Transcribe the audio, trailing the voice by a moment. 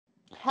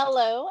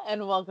Hello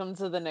and welcome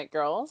to the Knit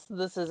Girls.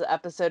 This is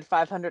episode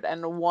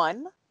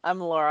 501. I'm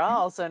Laura,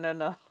 also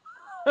known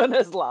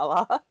as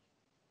Lala.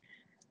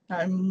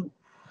 I'm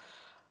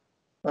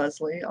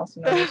Leslie, also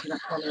known as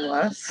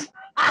Les.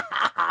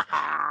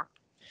 I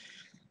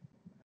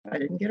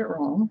didn't get it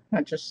wrong.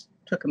 I just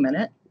took a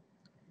minute.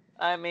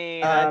 I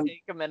mean, I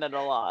take a minute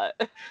a lot.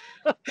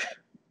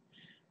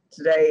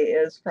 Today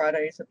is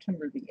Friday,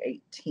 September the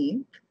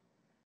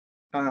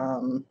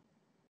 18th.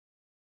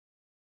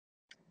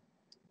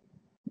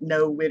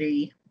 No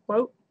witty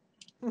quote.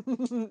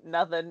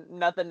 Nothing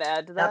to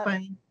add to that.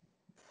 Nothing.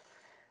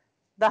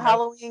 The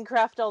Halloween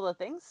Craft All the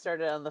Things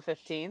started on the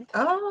 15th.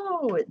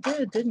 Oh, it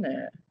did, didn't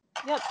it?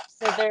 Yep.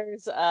 So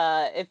there's,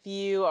 if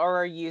you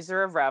are a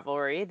user of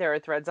Ravelry, there are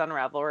threads on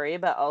Ravelry,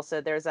 but also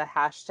there's a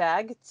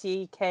hashtag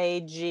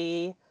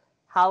TKG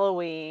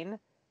Halloween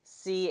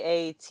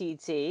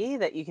CATT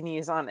that you can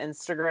use on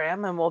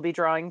Instagram, and we'll be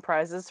drawing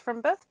prizes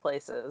from both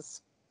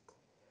places.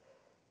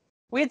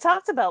 We had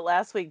talked about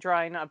last week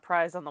drawing a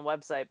prize on the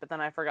website, but then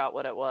I forgot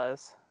what it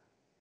was.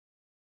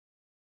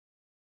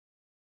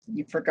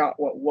 You forgot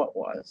what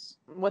was?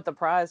 What the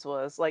prize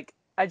was. Like,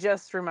 I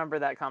just remember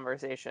that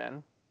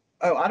conversation.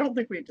 Oh, I don't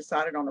think we had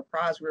decided on a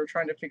prize. We were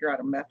trying to figure out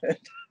a method.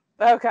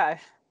 Okay.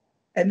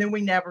 And then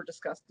we never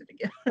discussed it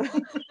again.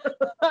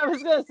 I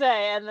was going to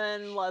say, and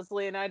then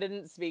Leslie and I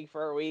didn't speak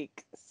for a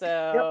week.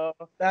 So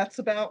yep, that's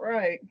about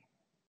right.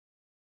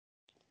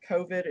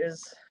 COVID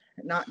is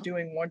not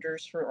doing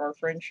wonders for our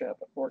friendship,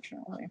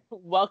 unfortunately.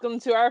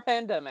 Welcome to our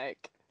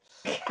pandemic.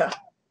 Yeah.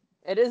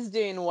 It is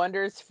doing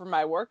wonders for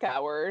my work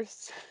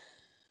hours.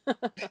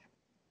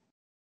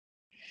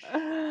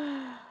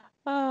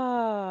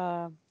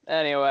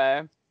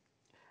 Anyway,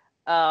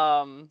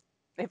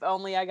 if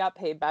only I got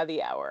paid by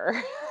the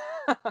hour.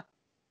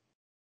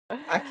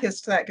 I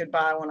kissed that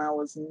goodbye when I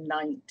was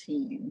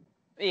 19.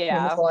 Yeah.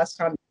 When was the last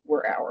time you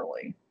were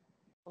hourly?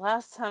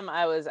 Last time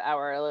I was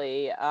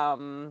hourly,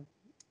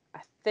 I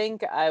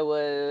think I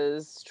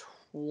was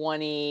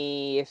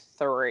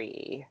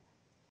 23.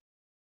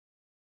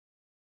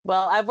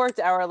 Well, I've worked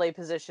hourly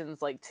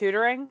positions like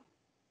tutoring.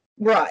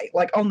 Right,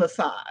 like on the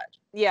side.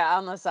 Yeah,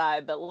 on the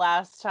side. But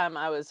last time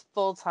I was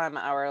full-time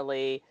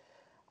hourly,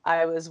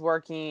 I was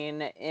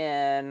working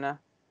in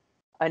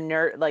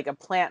a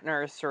plant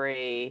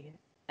nursery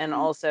and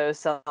also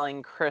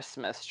selling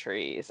Christmas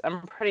trees.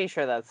 I'm pretty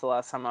sure that's the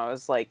last time I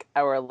was like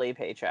hourly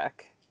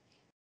paycheck.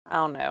 I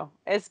don't know.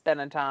 It's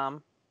been a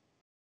time.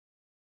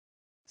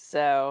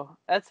 So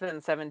that's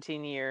been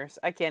 17 years.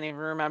 I can't even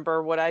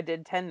remember what I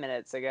did 10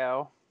 minutes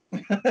ago.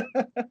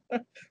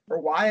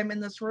 Or why I'm in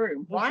this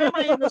room. Why am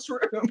I in this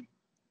room?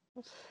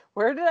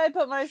 Where did I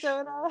put my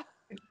soda?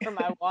 Or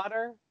my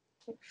water?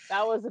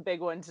 That was a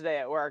big one today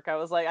at work. I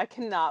was like, I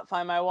cannot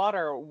find my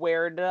water.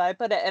 Where did I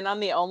put it? And I'm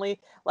the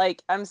only,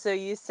 I'm so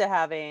used to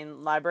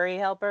having library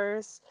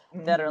helpers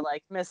that are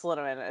like, Miss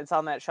Linneman, it's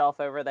on that shelf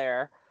over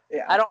there.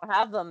 Yeah. I don't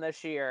have them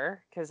this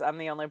year because I'm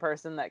the only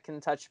person that can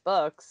touch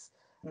books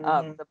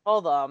to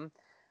pull them.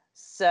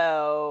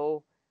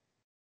 So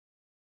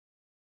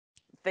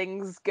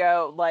things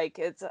go like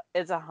it's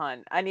a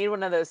hunt. I need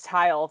one of those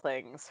tile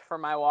things for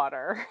my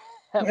water.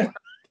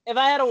 If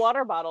I had a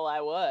water bottle,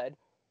 I would.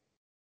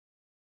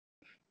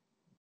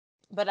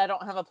 But I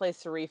don't have a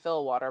place to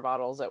refill water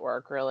bottles at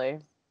work,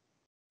 really.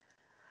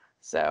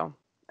 So,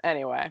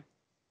 anyway.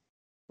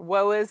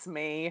 Woe is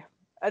me.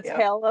 A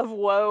tale of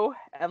woe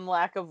and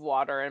lack of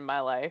water in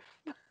my life.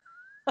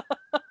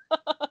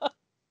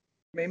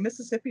 I mean,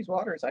 Mississippi's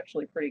water is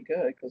actually pretty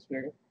good because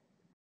we're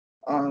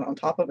on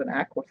top of an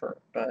aquifer,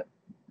 but...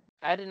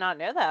 I did not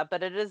know that,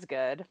 but it is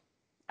good.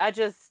 I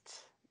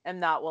just am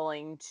not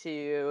willing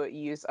to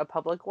use a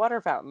public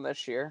water fountain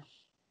this year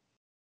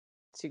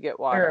to get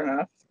water. Fair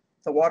enough.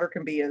 The water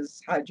can be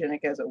as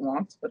hygienic as it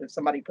wants, but if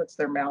somebody puts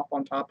their mouth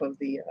on top of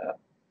the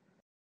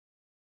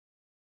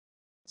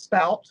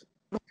spout...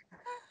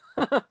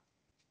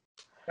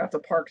 That's a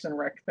Parks and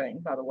Rec thing,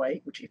 by the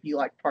way, which if you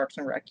like Parks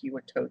and Rec, you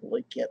would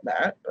totally get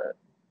that, but...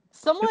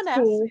 Someone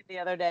asked me the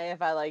other day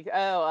if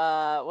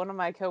I one of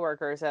my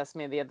coworkers asked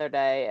me the other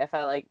day if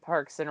I like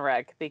Parks and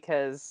Rec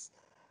because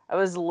I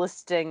was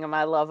listing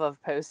my love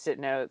of Post-it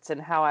notes and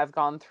how I've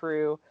gone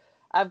through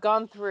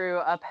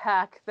a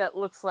pack that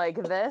looks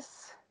like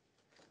this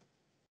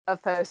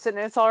of Post-it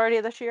notes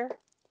already this year.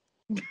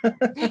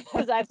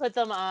 Because I put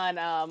them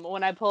on,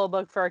 when I pull a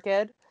book for a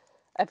kid,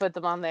 I put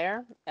them on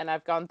there, and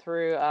I've gone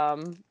through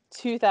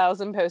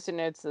 2,000 Post-it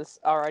notes this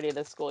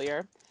school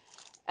year.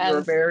 And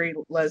you're very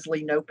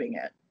Leslie Noping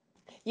it.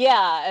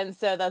 Yeah, and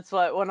so that's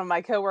what one of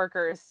my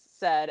coworkers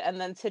said. And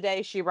then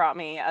today she brought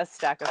me a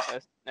stack of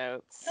Post-it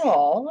notes.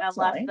 Oh, that's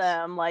and left nice.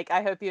 them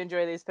I hope you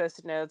enjoy these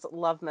Post-it notes.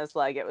 Love Miss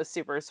Leg. It was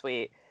super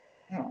sweet.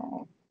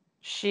 Oh.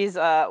 She's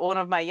one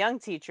of my young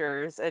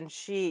teachers, and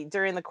she,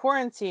 during the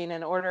quarantine,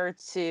 in order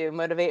to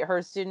motivate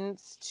her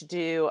students to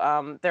do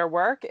their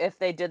work, if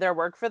they did their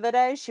work for the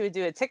day, she would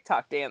do a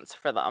TikTok dance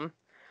for them.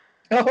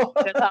 Oh.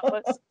 Which I thought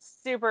was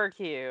super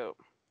cute.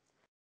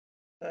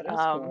 That is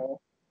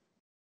cool.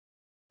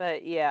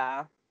 But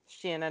yeah,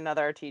 she and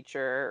another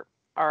teacher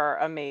are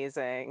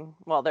amazing.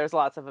 Well, there's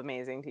lots of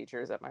amazing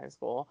teachers at my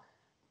school,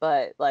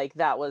 but like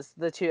that was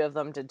the two of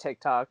them did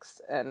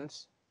TikToks, and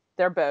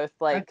they're both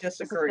I like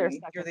this is their disagree. You're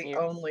second the year.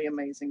 only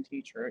amazing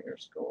teacher at your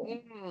school.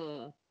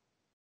 Mm,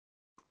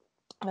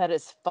 that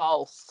is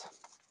false.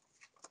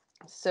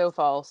 So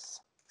false.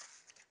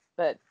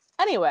 But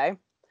anyway,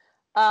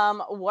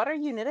 what are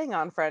you knitting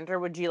on, friend, or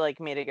would you like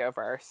me to go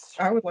first?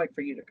 I would like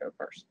for you to go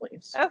first,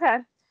 please. Okay.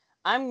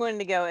 I'm going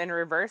to go in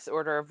reverse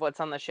order of what's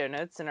on the show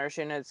notes, and our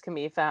show notes can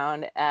be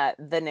found at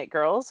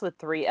TheKnitGirls with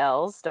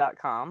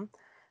 3Ls.com.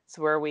 It's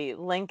where we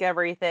link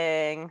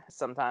everything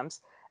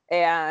sometimes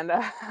and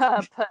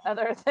put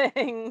other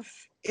things.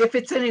 If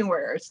it's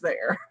anywhere, it's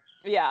there.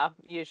 Yeah,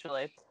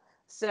 usually.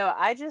 So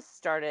I just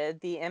started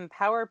the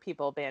Empower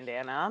People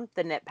bandana,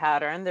 the knit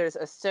pattern. There's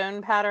a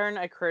sewn pattern,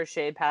 a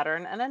crochet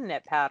pattern, and a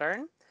knit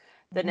pattern.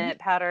 The knit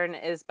pattern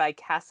is by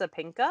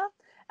Casapinka,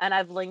 and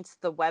I've linked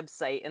the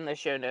website in the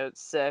show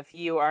notes. So if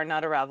you are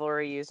not a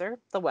Ravelry user,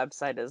 the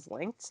website is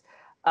linked.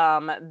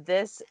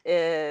 This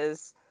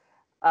is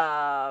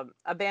a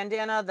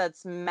bandana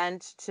that's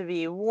meant to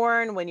be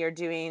worn when you're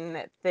doing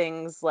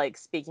things like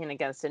speaking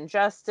against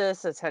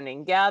injustice,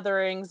 attending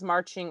gatherings,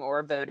 marching,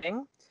 or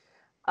voting.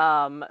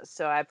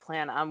 So I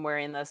plan on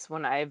wearing this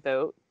when I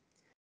vote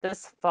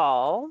this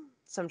fall.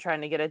 So I'm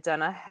trying to get it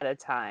done ahead of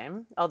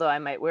time, although I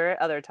might wear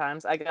it other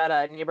times. I got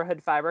a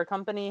Neighborhood Fiber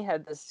Company,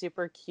 had this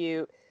super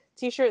cute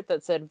t-shirt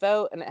that said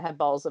vote, and it had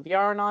balls of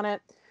yarn on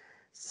it.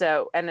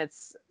 So, and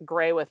it's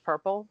gray with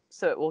purple,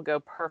 so it will go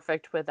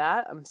perfect with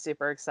that. I'm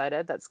super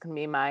excited. That's going to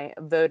be my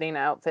voting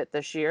outfit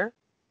this year.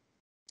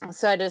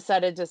 So I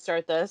decided to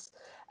start this,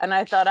 and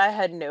I thought I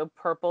had no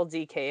purple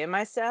DK in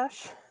my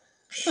stash.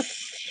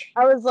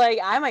 I was like,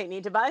 I might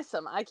need to buy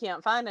some. I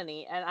can't find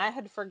any. And I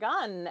had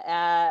forgotten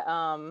at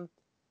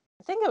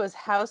I think it was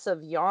House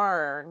of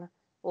Yarn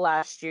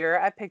last year.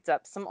 I picked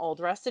up some old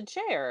rusted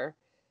chair.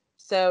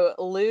 So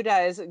Lou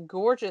dyes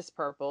gorgeous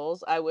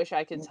purples. I wish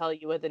I could tell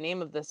you what the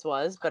name of this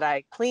was, but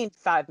I cleaned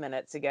 5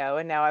 minutes ago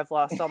and now I've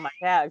lost all my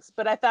tags.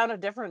 But I found a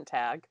different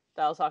tag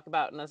that I'll talk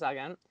about in a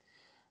second.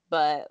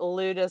 But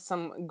Lou does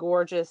some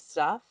gorgeous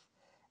stuff,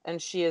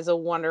 and she is a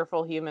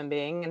wonderful human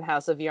being. And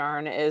House of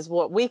Yarn is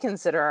what we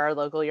consider our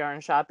local yarn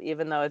shop,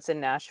 even though it's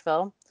in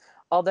Nashville.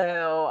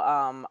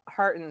 Although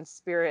Heart and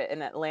Spirit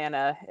in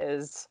Atlanta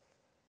is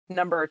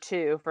number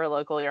 2 for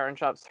local yarn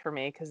shops for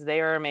me because they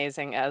are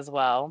amazing as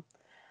well.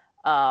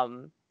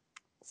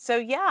 So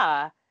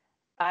yeah,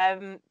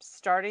 I'm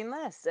starting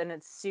this and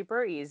it's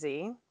super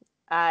easy.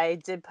 I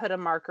did put a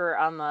marker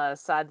on the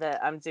side that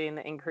I'm doing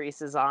the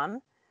increases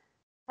on,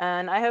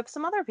 and I hope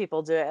some other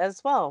people do it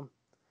as well.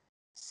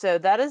 So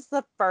that is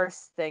the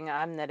first thing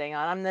I'm knitting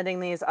on. I'm knitting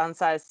these on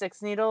size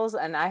 6 needles,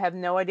 and I have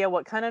no idea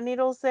what kind of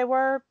needles they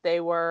were. They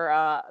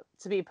were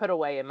to be put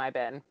away in my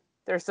bin.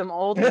 There's some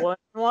old woolen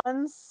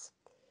ones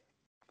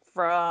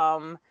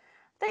from,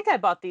 I think I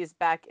bought these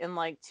back in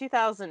like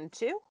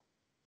 2002.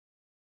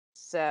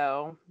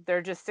 So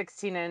they're just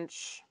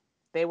 16-inch.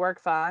 They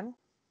work fine.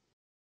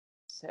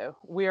 So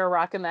we are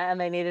rocking that, and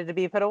they needed to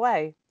be put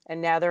away.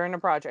 And now they're in a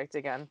project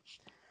again,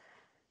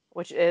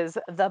 which is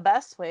the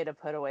best way to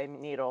put away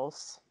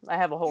needles. I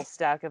have a whole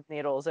stack of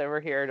needles over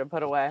here to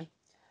put away.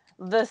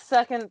 The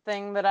second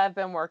thing that I've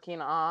been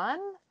working on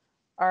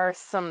are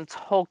some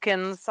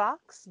Tolkien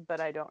socks,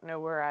 but I don't know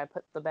where I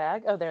put the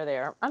bag. Oh, there they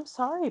are. I'm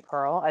sorry,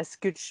 Pearl. I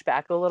scooched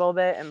back a little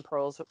bit, and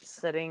Pearl's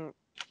sitting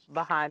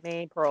behind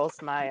me.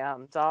 Pearl's my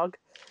dog,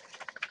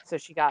 so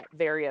she got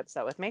very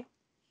upset with me.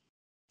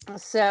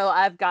 So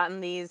I've gotten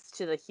these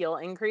to the heel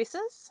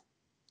increases.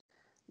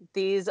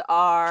 These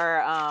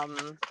are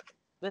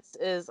this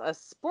is a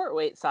sport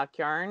weight sock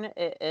yarn.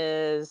 It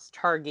is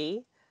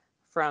Targi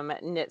from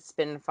Knit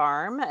Spin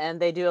Farm, and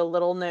they do a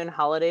little known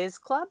holidays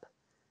club.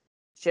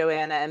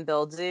 Joanna and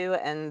Bill do,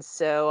 and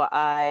so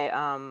I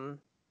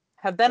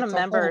have been It's a a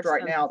member hold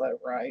right since. now, though,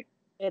 right?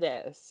 It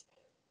is.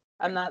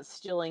 I'm Okay. not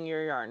stealing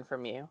your yarn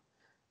from you.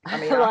 I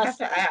mean, I have Last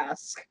to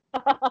ask.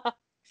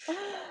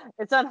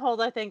 it's on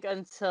hold, I think,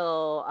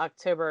 until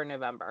October or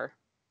November.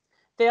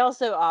 They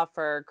also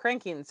offer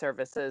cranking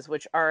services,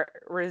 which are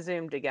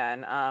resumed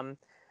again.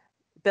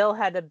 Bill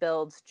had to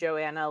build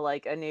Joanna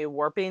like a new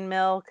warping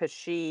mill because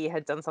she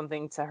had done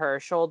something to her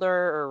shoulder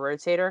or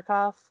rotator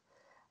cuff.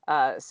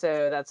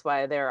 So that's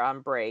why they're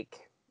on break.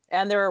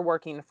 And they're a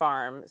working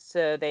farm,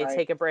 so they Right.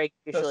 take a break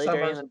The usually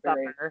during summers the are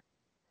very, summer.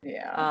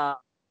 yeah. Uh,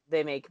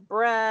 they make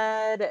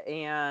bread,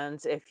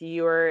 and if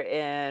you're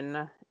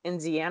in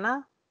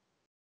Indiana,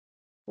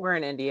 we're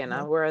in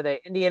Indiana. Where are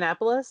they?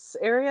 Indianapolis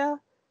area?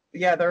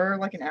 Yeah, they're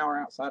like an hour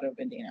outside of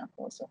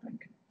Indianapolis, I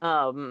think.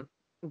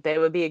 They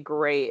would be a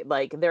great,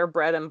 like their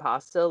bread and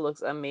pasta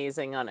looks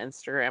amazing on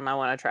Instagram. I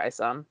want to try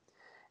some.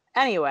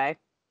 Anyway,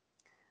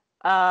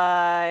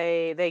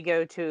 they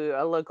go to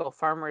a local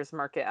farmers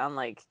market on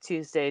like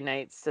Tuesday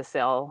nights to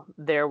sell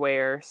their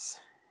wares,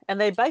 and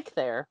they bike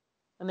there,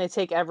 and they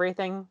take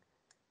everything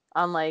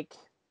on like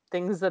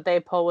things that they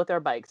pull with their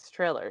bikes,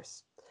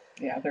 trailers.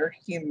 Yeah, they're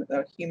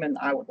the human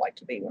I would like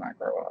to be when I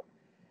grow up.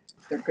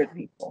 They're good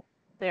people.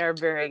 They are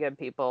very good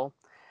people.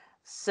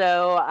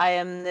 So I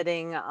am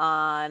knitting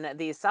on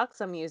these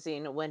socks. I'm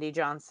using Wendy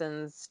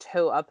Johnson's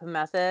toe up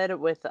method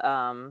with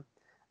a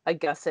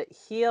gusset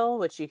heel,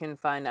 which you can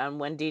find on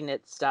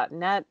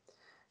wendyknits.net.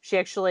 She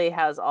actually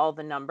has all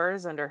the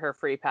numbers under her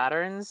free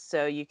patterns,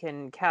 so you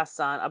can cast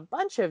on a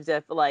bunch of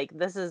like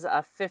this is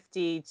a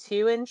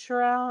 52 inch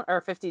around or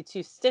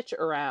 52 stitch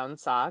around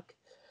sock.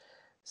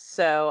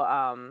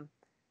 So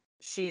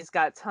she's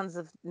got tons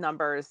of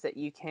numbers that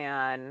you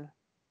can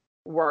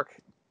work,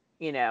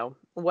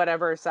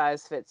 whatever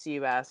size fits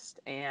you best,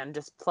 and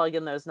just plug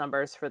in those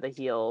numbers for the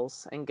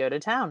heels and go to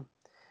town.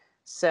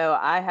 So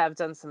I have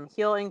done some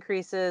heel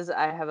increases.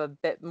 I have a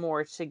bit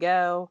more to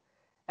go.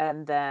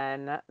 And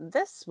then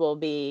this will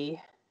be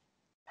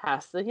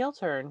past the heel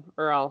turn,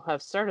 or I'll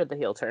have started the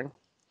heel turn.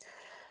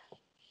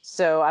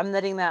 So I'm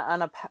knitting that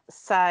on a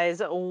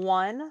size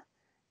 1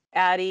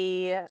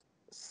 Addy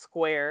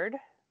squared.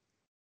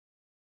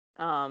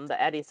 The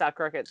Addy sock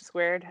rocket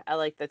squared. I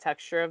like the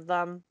texture of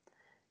them,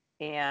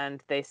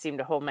 and they seem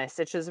to hold my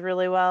stitches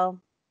really well.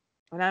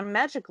 And I'm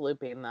magic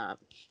looping that.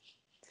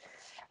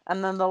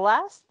 And then the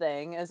last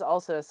thing is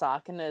also a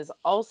sock and is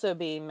also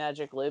being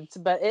magic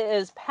looped, but it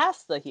is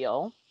past the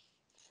heel.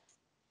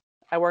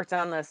 I worked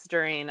on this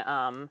during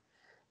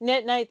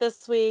knit night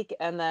this week,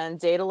 and then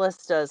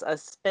Daedalus does a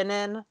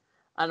spin-in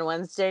on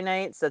Wednesday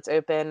nights that's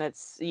open.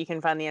 You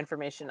can find the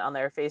information on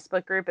their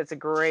Facebook group. It's a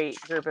great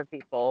group of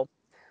people.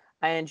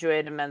 I enjoy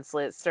it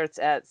immensely. It starts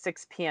at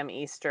 6 p.m.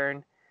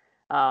 Eastern.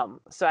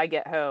 So I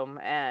get home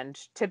and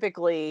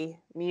typically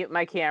mute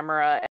my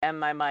camera and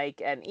my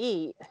mic and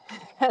eat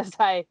as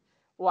I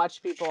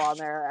watch people on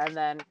there. And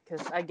then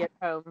because I get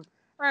home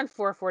around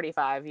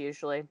 4:45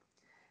 usually,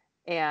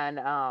 and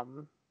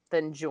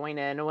then join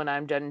in when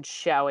I'm done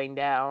chowing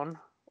down,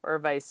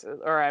 or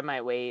I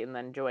might wait and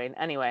then join.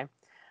 Anyway,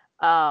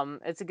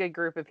 it's a good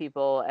group of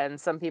people, and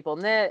some people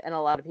knit and a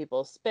lot of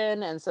people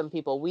spin and some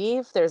people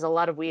weave. There's a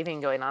lot of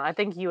weaving going on. I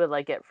think you would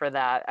like it for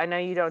that. I know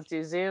you don't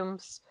do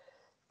Zooms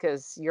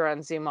because you're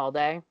on Zoom all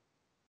day.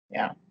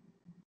 Yeah.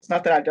 It's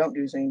not that I don't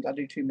do Zooms. I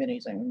do too many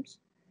Zooms.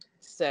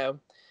 So,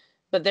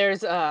 but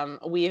there's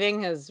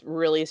weaving is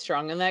really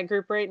strong in that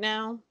group right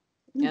now.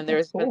 And That's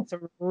there's been cool.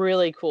 some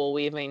really cool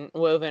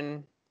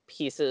woven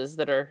pieces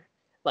that are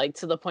like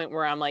to the point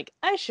where I'm like,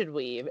 I should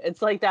weave.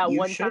 It's like that You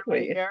one should time a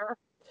weave. year,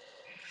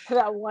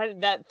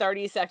 that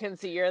 30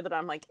 seconds a year that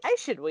I'm like, I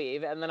should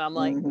weave. And then I'm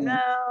like, Mm-hmm.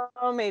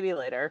 no, maybe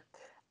later.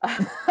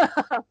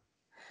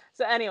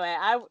 So anyway,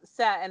 I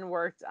sat and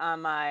worked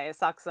on my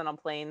socks on a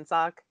plain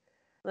sock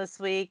this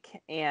week,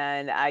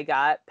 and I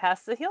got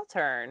past the heel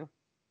turn.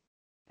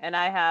 And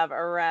I have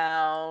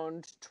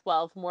around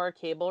 12 more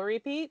cable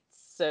repeats.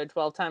 So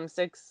 12 times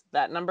 6,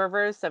 that number of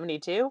rows,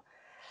 72.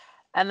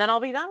 And then I'll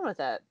be done with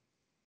it.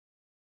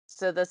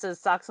 So this is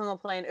socks on the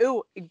plain.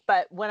 Ooh,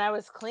 but when I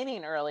was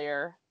cleaning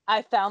earlier,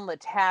 I found the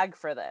tag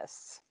for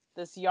this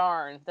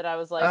yarn that I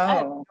was like, I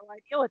have Oh. no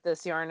idea what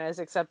this yarn is,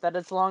 except that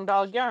it's Long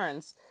Dog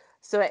Yarns.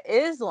 So it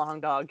is Long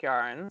Dog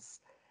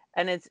Yarns,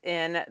 and it's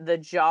in the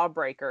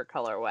Jawbreaker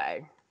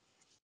colorway.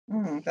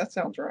 That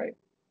sounds right.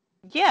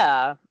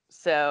 Yeah.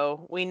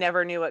 So we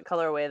never knew what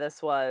colorway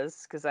this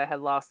was because I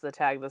had lost the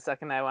tag the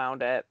second I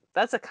wound it.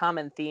 That's a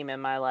common theme in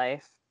my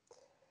life.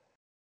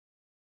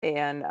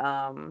 And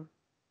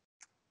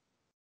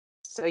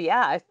so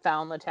yeah, I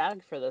found the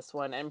tag for this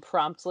one and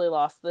promptly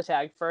lost the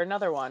tag for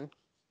another one.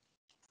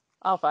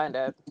 I'll find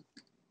it.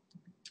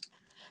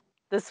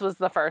 This was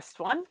the first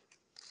one.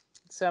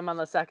 So I'm on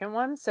the second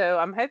one. So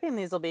I'm hoping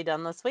these will be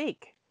done this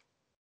week.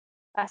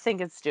 I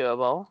think it's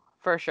doable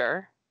for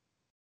sure.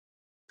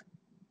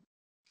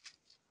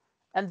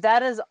 And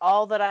that is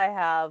all that I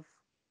have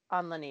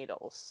on the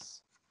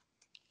needles.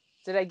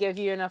 Did I give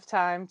you enough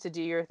time to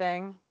do your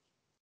thing?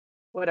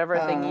 Whatever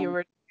thing you Um,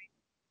 were.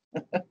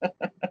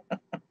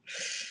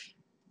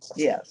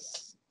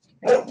 yes.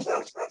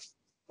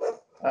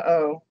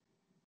 Uh-oh.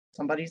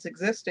 Somebody's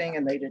existing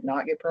and they did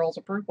not get Pearl's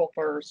approval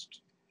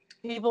first.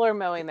 People are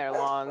mowing their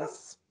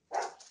lawns,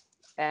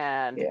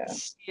 and Yeah.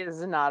 she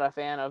is not a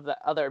fan of the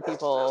other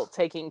people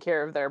taking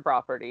care of their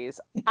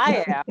properties.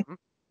 I am,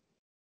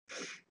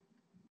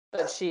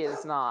 but she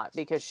is not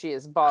because she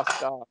is boss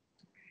dog.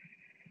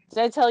 Did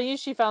I tell you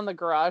she found the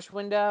garage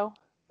window?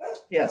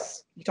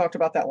 Yes. You talked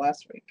about that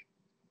last week.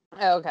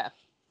 Oh, okay.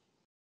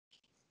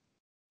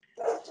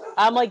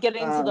 I'm like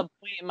getting to the Um,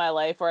 point in my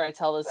life where I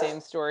tell the same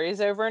stories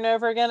over and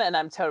over again, and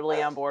I'm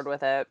totally on board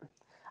with it.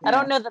 I yeah.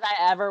 don't know that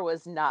I ever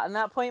was not in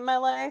that point in my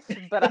life,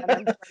 but I'm But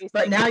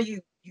embracing now it.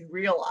 you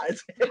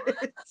realize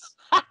it.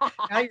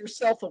 Now you're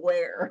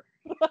self-aware.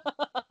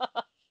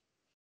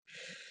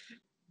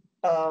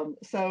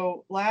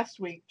 So last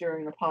week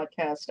during the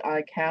podcast,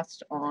 I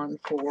cast on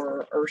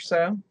for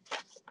Ursa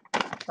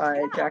by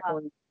Yeah.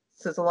 Jacqueline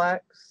Sizelak.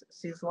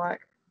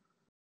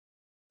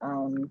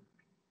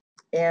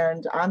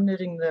 And I'm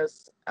knitting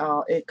this.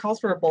 It calls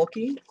for a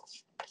bulky.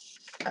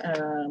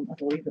 I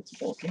believe it's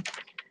bulky.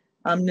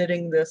 I'm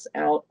knitting this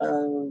out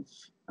of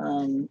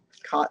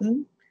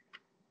cotton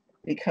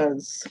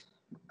because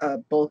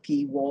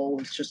bulky wool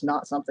is just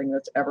not something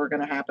that's ever going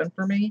to happen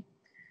for me.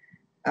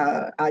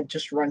 I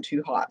just run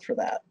too hot for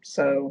that.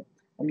 So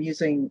I'm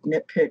using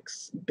Knit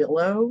Picks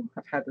Billow.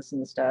 I've had this in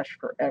the stash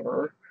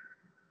forever.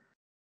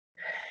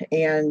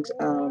 And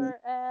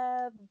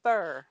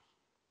Forever.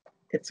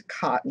 it's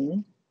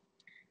cotton.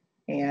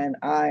 And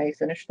I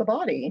finished the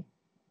body.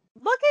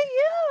 Look at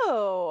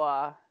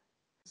you!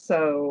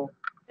 So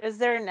Is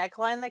there a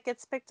neckline that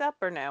gets picked up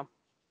or no?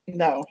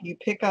 no, you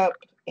pick up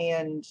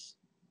and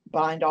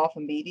bind off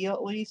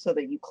immediately so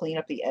that you clean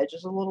up the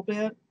edges a little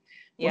bit,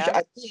 which Yeah.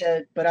 I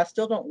did, but I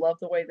still don't love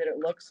the way that it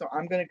looks. So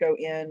I'm going to go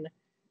in,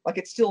 like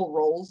it still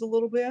rolls a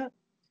little bit.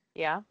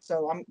 Yeah.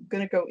 So I'm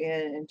going to go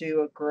in and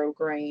do a grow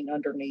grain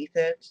underneath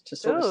it to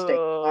sort of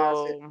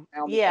stabilize it Ooh.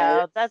 around the edge.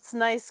 Yeah, that's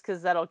nice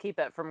because that'll keep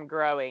it from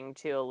growing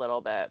too a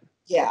little bit.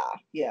 Yeah,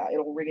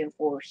 it'll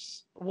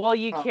reinforce. Will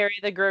you Um, carry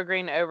the grow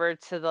green over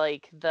to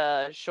like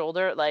the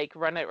shoulder, like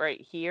run it right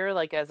here,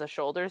 like as a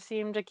shoulder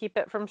seam to keep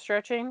it from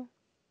stretching?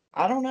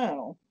 I don't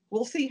know.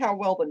 We'll see how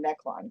well the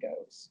neckline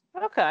goes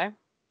Okay.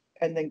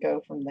 and then go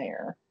from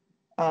there.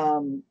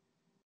 Um,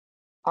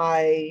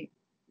 I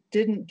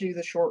didn't do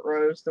the short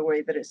rows the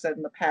way that it said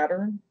in the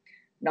pattern,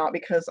 not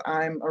because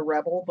I'm a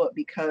rebel, but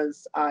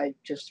because I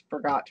just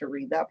forgot to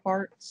read that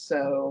part.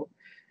 So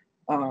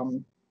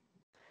um,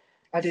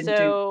 I didn't do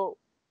So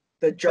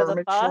the for the German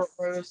short bust,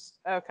 rows.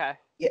 okay.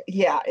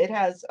 Yeah, it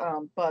has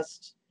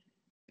bust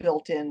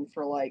built in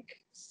for like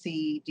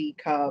C, D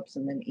cups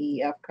and then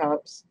E, F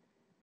cups.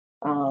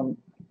 Um,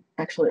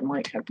 actually, it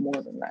might have more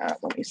than that.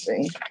 Let me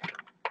see.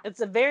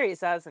 It's a very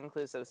size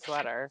inclusive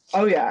sweater.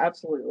 Oh, yeah,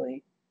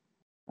 absolutely.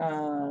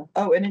 Oh,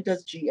 and it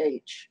does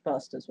GH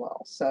bust as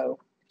well. So,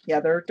 yeah,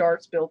 there are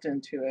darts built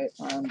into it.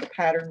 The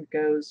pattern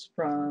goes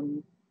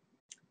from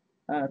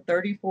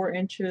 34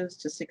 inches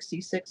to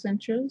 66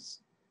 inches.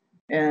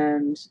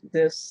 And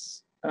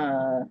this,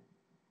 that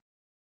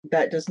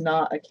does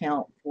not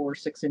account for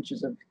 6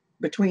 inches of,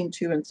 between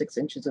 2 and 6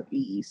 inches of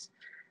ease.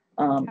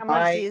 How much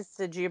I, ease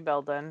did you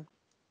build in?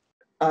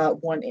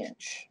 1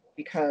 inch,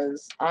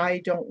 because I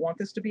don't want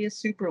this to be a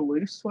super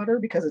loose sweater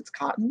because it's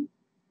cotton.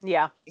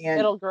 Yeah, And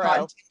it'll cotton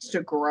grow. tends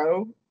to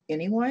grow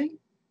anyway.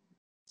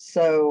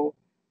 So,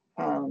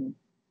 um,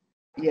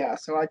 yeah,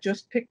 so I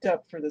just picked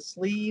up for the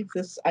sleeve.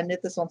 I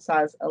knit this on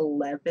size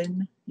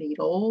 11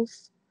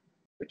 needles,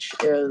 which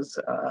is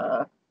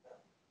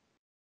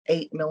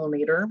 8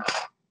 millimeter.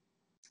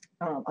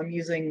 I'm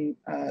using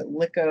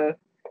Licca.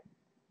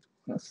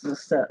 This is a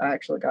set I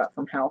actually got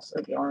from House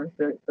of Yarn.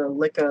 The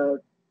Licca.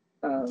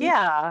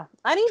 Yeah,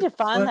 I need to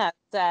find Foot. that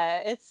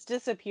set. It's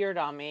disappeared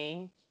on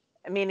me.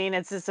 Meaning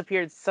it's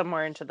disappeared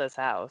somewhere into this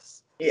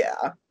house.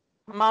 Yeah.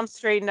 Mom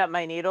straightened up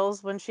my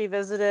needles when she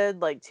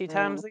visited like two Mm.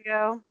 times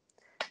ago.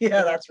 Yeah,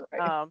 And that's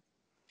right.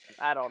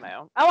 I don't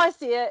know. Oh, I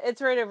see it.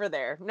 It's right over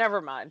there.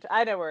 Never mind.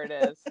 I know where it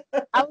is.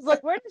 I was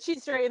like, where did she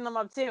straighten them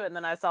up to? And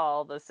then I saw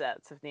all the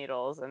sets of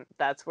needles, and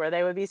that's where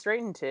they would be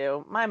straightened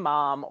to. My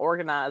mom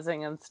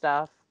organizing and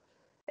stuff.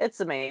 It's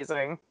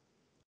amazing.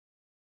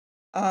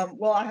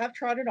 Well, I have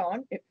tried it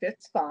on. It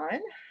fits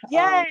fine. Um,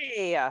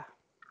 Yay!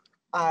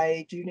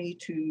 I do need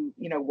to,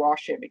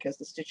 wash it because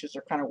the stitches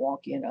are kind of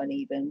wonky and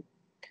uneven.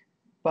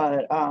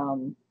 But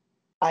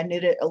I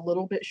knit it a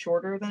little bit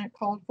shorter than it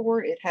called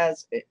for.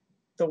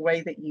 The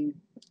way that you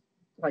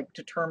like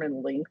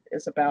determine length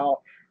is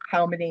about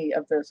how many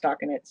of the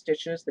stockinette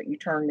stitches that you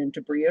turn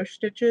into brioche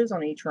stitches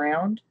on each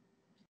round.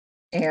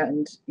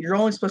 And you're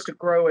only supposed to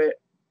grow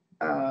it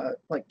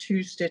like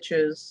 2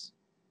 stitches,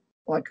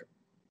 like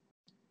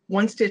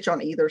 1 stitch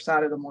on either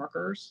side of the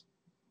markers.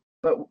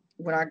 But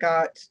when I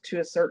got to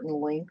a certain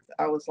length,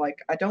 I was like,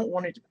 I don't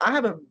want it. I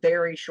have a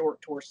very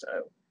short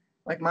torso.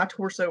 Like my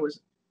torso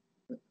is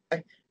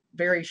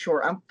very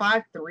short. I'm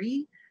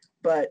 5'3",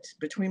 but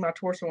between my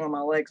torso and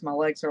my legs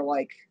are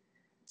like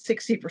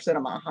 60%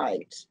 of my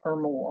height or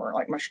more.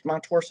 Like my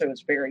torso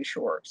is very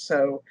short.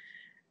 So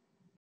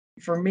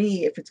for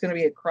me, if it's going to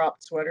be a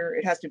cropped sweater,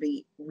 it has to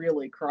be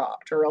really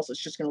cropped, or else it's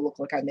just going to look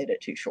like I knit it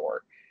too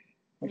short.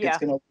 Like it's Yeah.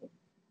 going to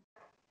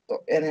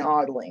look at an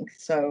odd length.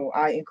 So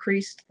I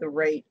increased the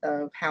rate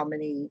of how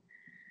many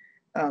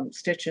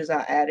stitches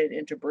I added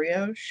into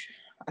brioche.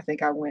 I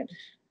think I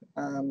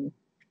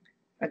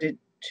did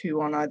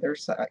 2 on either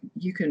side.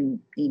 You can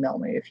email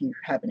me if you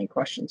have any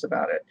questions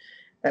about it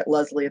at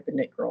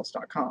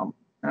leslie@theknitgirls.com.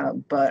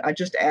 But I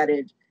just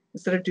added,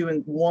 instead of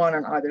doing 1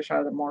 on either side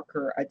of the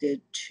marker, I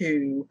did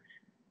 2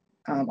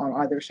 on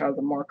either side of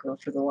the marker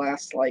for the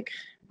last like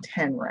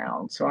 10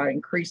 rounds. So I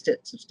increased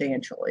it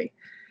substantially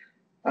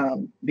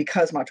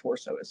because my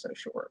torso is so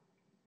short.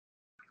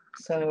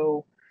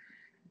 So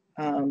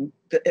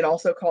it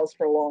also calls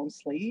for long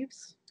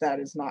sleeves. That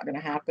is not going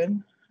to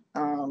happen.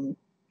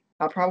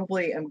 I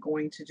probably am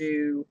going to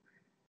do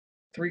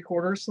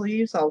 3/4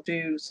 sleeves. I'll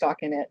do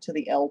stockinette to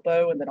the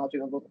elbow, and then I'll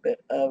do a little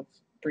bit of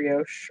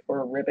brioche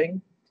or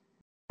ribbing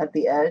at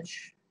the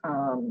edge.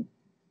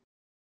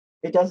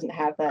 It doesn't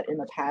have that in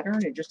the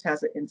pattern. It just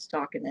has it in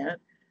stockinette,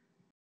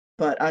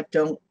 but I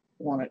don't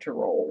want it to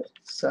roll.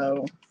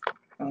 So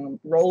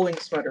rolling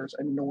sweaters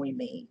annoy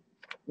me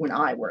when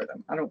I wear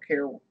them. I don't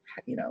care,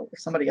 if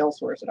somebody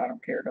else wears it, I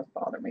don't care. It doesn't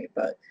bother me.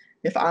 But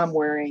if I'm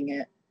wearing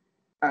it,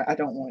 I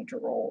don't want it to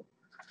roll.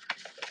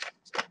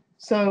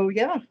 So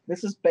yeah,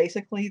 this is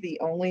basically the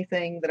only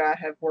thing that I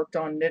have worked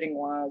on knitting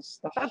wise.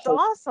 That's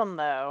awesome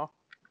though.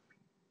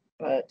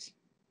 But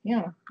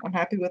yeah, I'm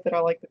happy with it.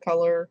 I like the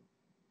color.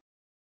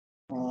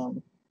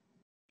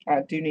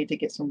 I do need to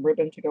get some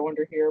ribbon to go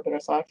under here, but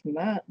aside from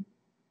that,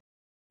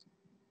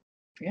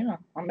 yeah,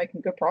 I'm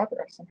making good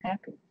progress. I'm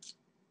happy.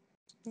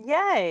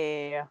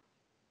 Yay.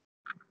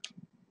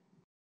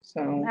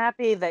 So I'm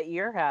happy that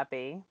you're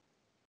happy.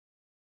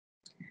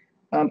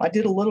 I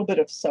did a little bit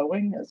of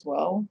sewing as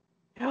well.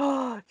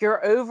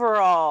 Your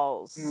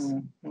overalls.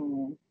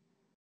 Mm-hmm.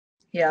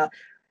 Yeah,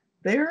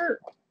 they're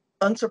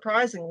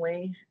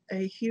unsurprisingly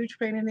a huge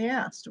pain in the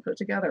ass to put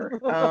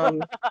together.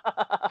 I'm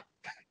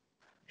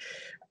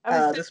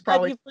so this glad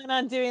probably you plan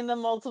on doing them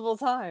multiple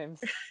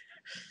times.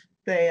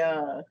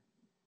 That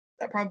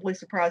probably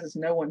surprises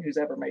no one who's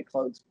ever made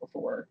clothes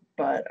before,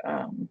 but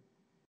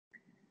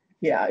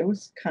yeah, it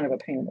was kind of a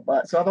pain in the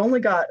butt. So I've only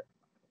got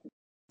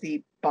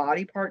the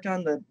body part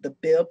done, the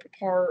bib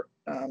part,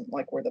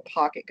 like where the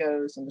pocket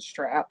goes and the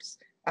straps.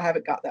 I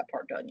haven't got that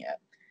part done yet.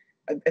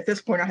 At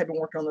this point, I had been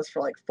working on this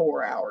for like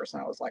 4 hours,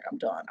 and I was like, I'm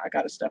done. I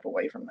got to step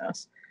away from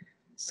this.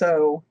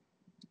 So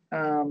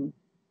let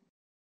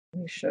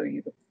me show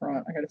you the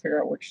front. I got to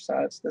figure out which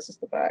sides. This is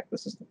the back.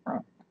 This is the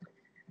front.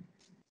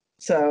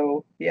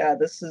 So yeah,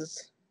 this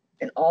is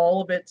in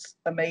all of its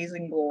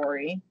amazing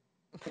glory.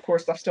 Of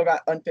course, I've still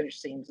got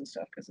unfinished seams and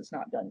stuff because it's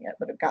not done yet,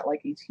 but I've got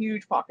like these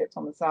huge pockets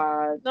on the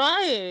side.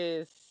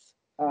 Nice.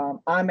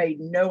 I made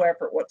no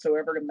effort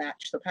whatsoever to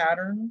match the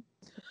pattern.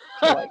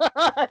 So, like,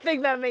 I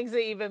think that makes it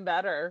even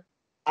better.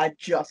 I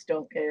just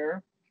don't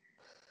care.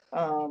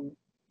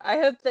 I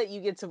hope that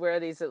you get to wear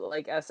these at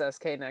like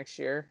SSK next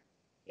year.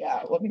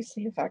 Yeah, let me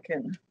see if I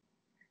can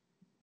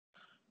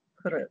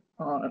put it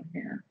on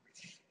here.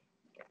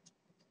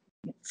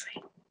 Let's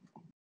see.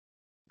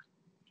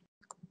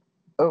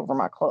 Over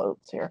my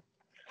clothes here.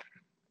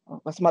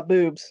 Oh, that's my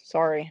boobs.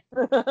 Sorry.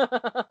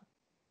 Let's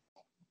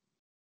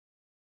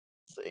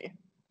see.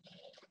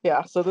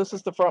 Yeah, so this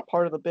is the front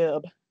part of the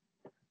bib.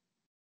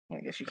 I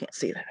guess you can't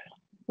see that.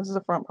 This is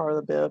the front part of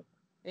the bib.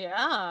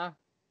 Yeah.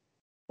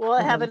 Will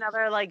it have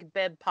another like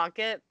bib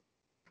pocket?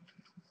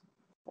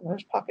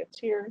 There's pockets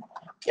here.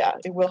 Yeah,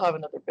 it will have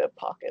another bib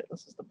pocket.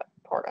 This is the back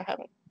part. I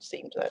haven't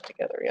seamed that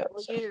together yet.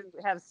 Will you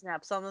have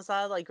snaps on the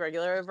side like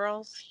regular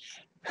overalls?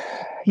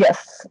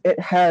 Yes, it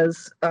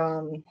has.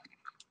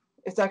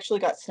 It's actually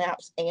got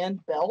snaps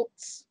and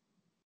belts.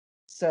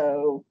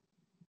 So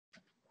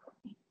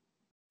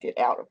get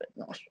out of it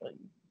and I'll show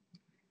you.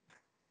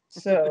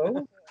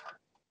 So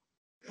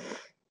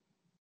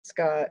it's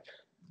got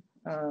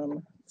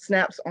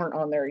snaps aren't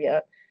on there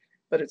yet,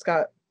 but it's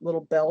got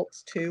little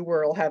belts too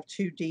where it'll have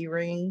 2 D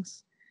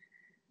rings.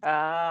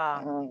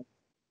 That'll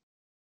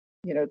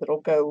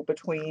go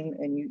between,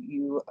 and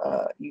you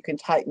can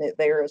tighten it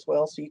there as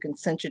well, so you can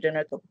cinch it in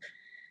at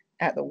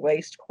the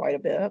waist quite a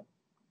bit.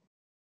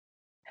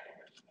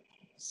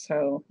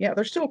 So yeah,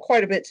 there's still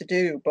quite a bit to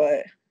do,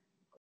 but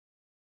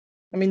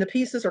I mean the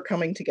pieces are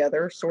coming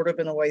together sort of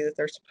in a way that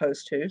they're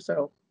supposed to,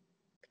 so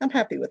I'm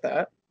happy with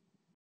that.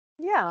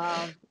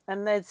 Yeah,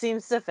 and it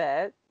seems to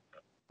fit.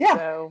 Yeah.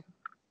 So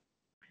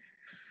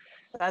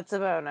that's a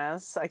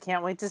bonus. I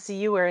can't wait to see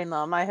you wearing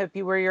them. I hope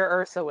you wear your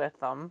Ursa with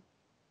them.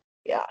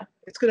 Yeah,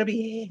 it's going to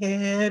be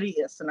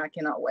hideous, and I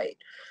cannot wait.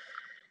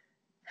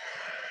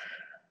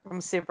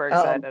 I'm super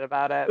excited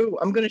about it. Ooh,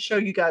 I'm going to show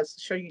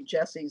you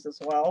Jessie's as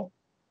well.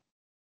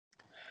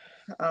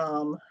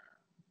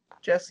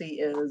 Jessie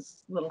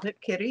is Little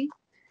Hip Kitty,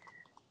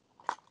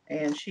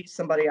 and she's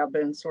somebody I've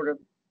been sort of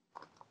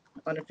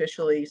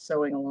unofficially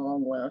sewing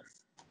along with.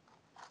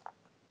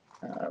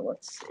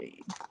 Let's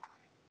see.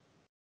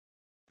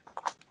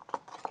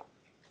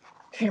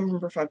 Can't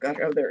remember if I've got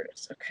her. Oh, there it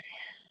is. Okay.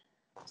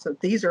 So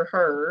these are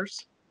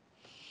hers,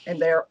 and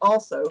they're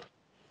also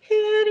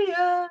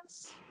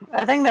hideous.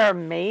 I think they're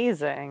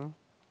amazing.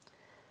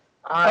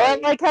 I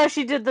like how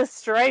she did the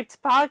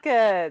striped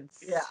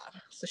pockets. Yeah.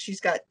 So she's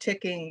got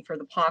ticking for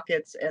the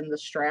pockets and the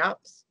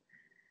straps,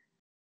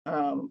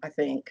 I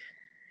think.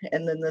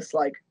 And then this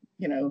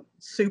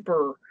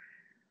super,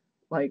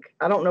 I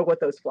don't know what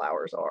those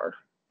flowers are.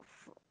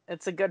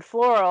 It's a good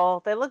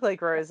floral. They look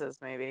like roses,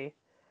 maybe.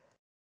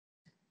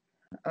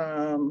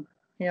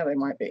 Yeah, they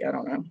might be. I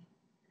don't know.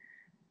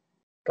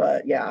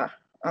 But yeah,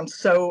 I'm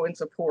so in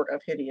support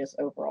of Hideous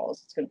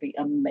overalls. It's going to be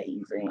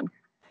amazing.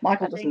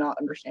 Michael does not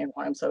understand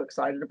why I'm so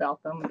excited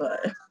about them,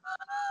 but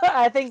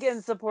I think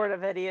in support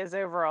of Hideous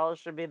overalls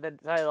should be the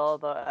title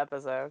of the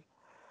episode.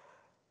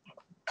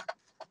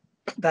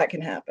 That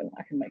can happen.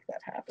 I can make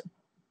that happen.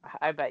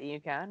 I bet you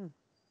can.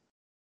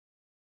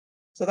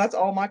 So that's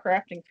all my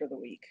crafting for the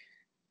week.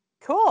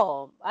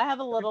 Cool. I have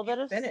a little bit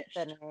of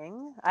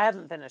spinning. I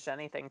haven't finished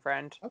anything,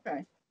 friend.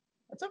 Okay.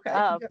 That's okay.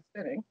 You got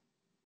spinning.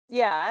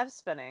 Yeah, I have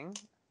spinning.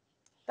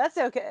 That's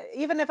okay.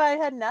 Even if I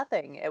had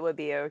nothing, it would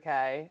be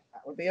okay.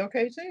 That would be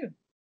okay too.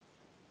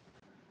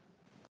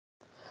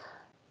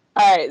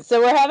 All right, so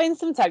we're having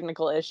some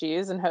technical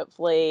issues, and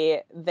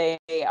hopefully they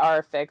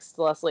are fixed.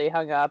 Leslie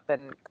hung up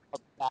and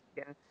called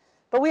back,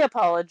 but we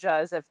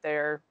apologize if things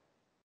are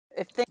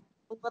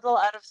a little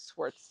out of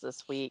sorts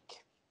this week.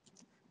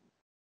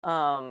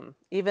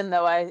 Even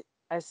though I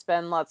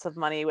spend lots of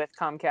money with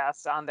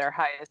Comcast on their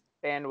highest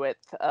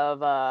bandwidth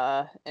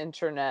of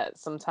internet,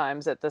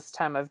 sometimes at this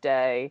time of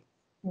day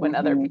when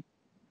other Mm-hmm. people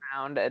are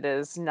around, it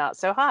is not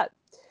so hot.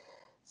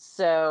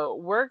 So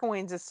we're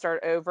going to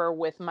start over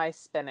with my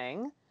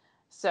spinning.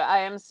 So I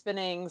am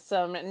spinning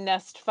some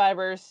Nest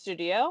Fiber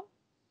Studio,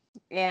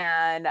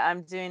 and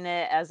I'm doing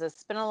it as a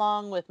spin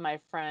along with my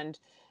friend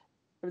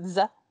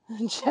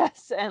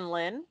Jess and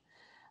Lynn.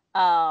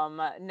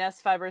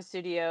 Nest Fiber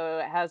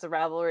Studio has a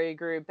Ravelry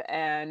group,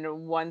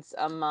 and once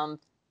a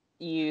month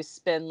you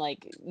spin,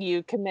 like,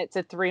 you commit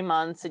to 3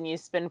 months and you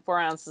spin 4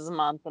 ounces a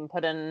month and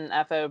put in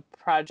FO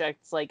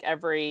projects like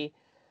every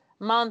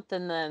month,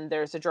 and then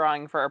there's a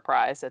drawing for a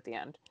prize at the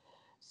end.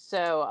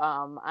 So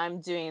I'm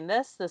doing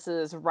this. This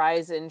is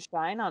Rise and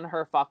Shine on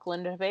her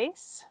Falkland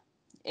base.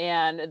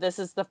 And this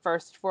is the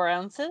first 4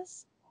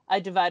 ounces. I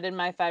divided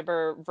my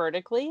fiber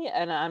vertically,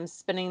 and I'm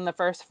spinning the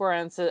first 4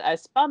 ounces. I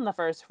spun the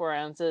first 4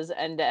 ounces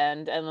end to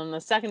end, and then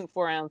the second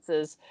 4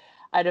 ounces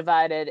I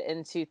divided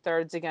into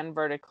thirds again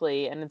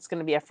vertically, and it's going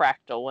to be a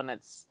fractal when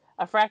it's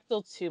a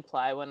fractal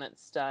 2-ply when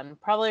it's done.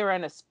 Probably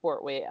around a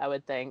sport weight, I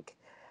would think.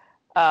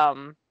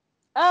 Um,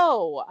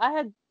 oh, I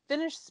had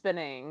finished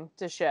spinning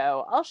to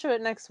show. I'll show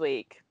it next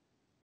week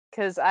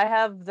because I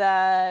have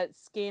that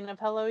skein of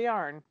Hello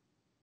Yarn,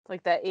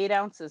 like that 8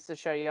 ounces to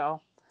show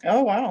y'all.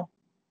 Oh, wow.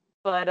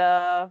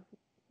 But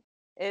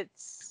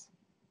it's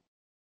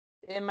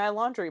in my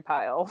laundry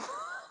pile.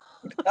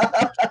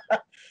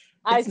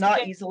 I It's not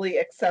can't, easily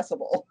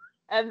accessible.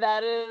 and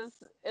that is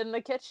in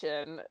the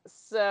kitchen,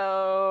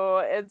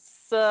 so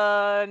it's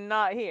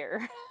not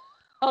here.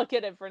 I'll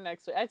get it for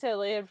next week. I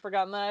totally had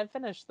forgotten that I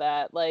finished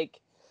that, like,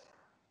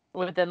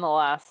 within the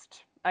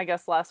last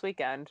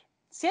weekend.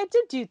 See, I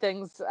did do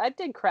things. I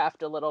did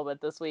craft a little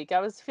bit this week. I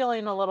was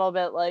feeling a little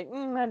bit like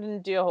I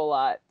didn't do a whole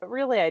lot, but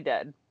really I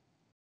did.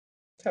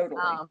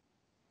 Totally. Um,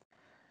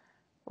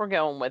 we're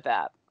going with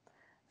that.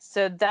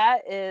 So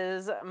that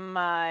is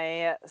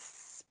my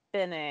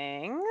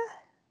spinning.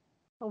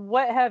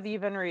 What have you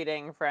been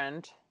reading,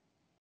 friend?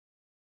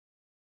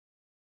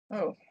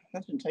 Oh,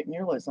 that didn't take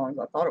nearly as long as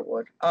I thought it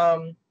would.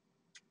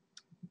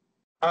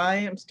 I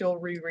am still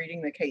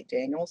rereading the Kate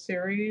Daniels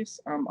series.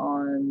 I'm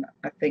on,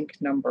 I think,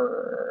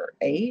 number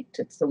 8.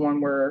 It's the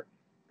one where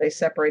they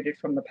separated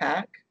from the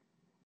pack.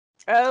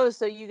 Oh,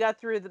 so you got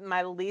through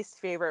my least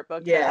favorite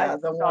book that I Yeah,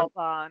 the one, stalled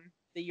on.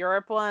 The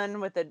Europe one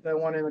with the the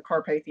one in the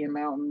Carpathian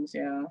Mountains.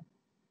 Yeah,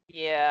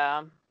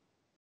 yeah.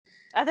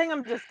 I think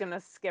I'm just gonna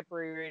skip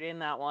rereading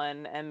that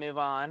one and move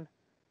on.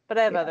 But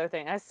I have yeah. other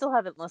things. I still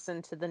haven't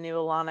listened to the new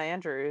Alana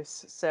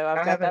Andrews, so I've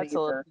I got haven't that to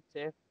either.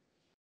 listen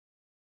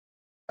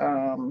to.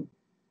 Um,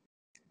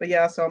 but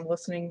yeah, so I'm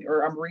listening,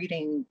 or I'm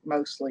reading,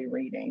 mostly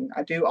reading.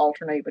 I do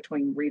alternate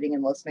between reading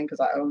and listening because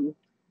I own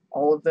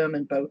all of them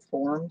in both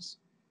forms.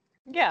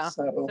 Yeah,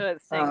 So, so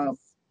it syncs.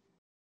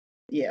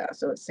 yeah,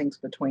 so it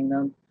syncs between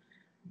them.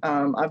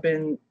 I've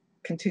been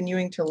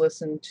continuing to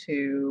listen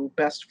to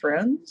Best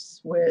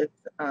Friends with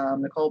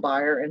Nicole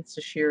Byer and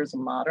Sashir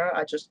Zamata.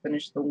 I just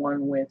finished the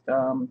one with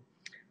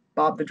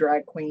Bob the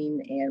Drag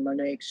Queen and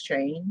Monet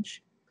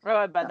Exchange. Oh,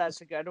 I bet That that's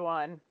was, a good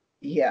one.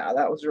 yeah,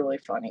 that was really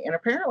funny. And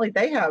apparently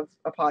they have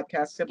a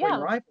podcast, Sibling Yeah,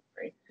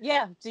 Rivalry.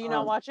 yeah. Do you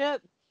not Um, watch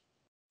it?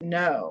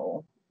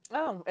 no,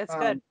 Oh, it's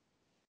good. um,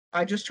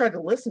 I just tried to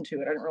listen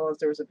to it. I didn't realize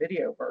there was a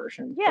video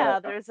version, but Yeah,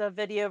 there's a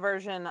video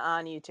version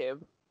on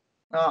YouTube.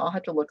 I'll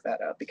have to look that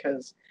up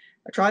because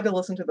I tried to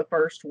listen to the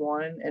first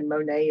one and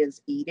Monet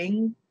is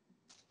eating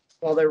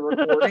while they're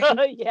recording.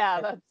 Yeah,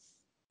 And that's.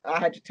 I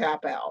had to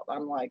tap out.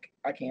 I'm like,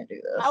 I can't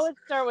do I this. would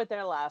start with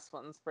their last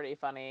one's pretty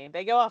funny.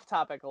 They go off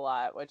topic a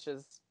lot, which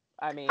is,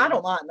 I I mean,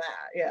 don't mind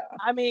that. Yeah.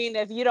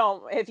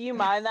 if you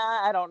mind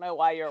that, I don't know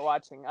why you're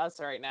watching us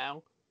right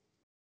now.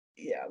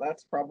 Yeah,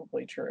 that's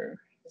probably true.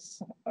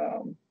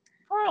 Um,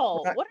 but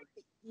Pearl, I,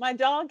 my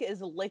dog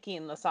is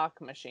licking the sock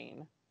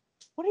machine.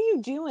 What are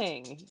you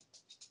doing?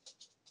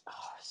 Oh,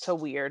 so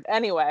weird.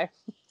 Anyway,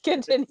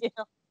 continue.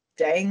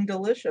 dang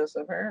delicious,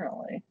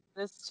 apparently.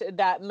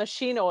 That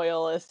machine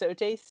oil is so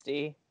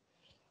tasty.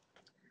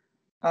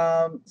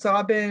 So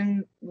I've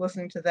been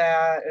listening to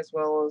that as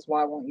well as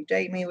Why Won't You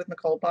Date Me with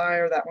Nicole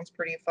Byer. That one's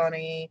pretty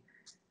funny.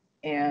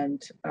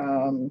 And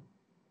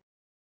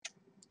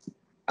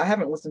I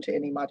haven't listened to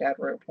any My Dad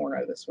Wrote a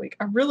Porno this week.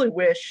 I really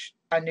wish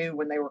I knew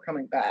when they were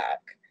coming back.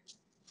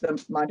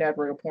 The My Dad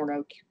Wrote a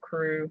Porno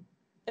crew.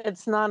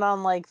 It's not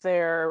on like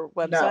their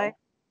website.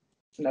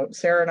 No, no.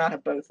 Sarah and I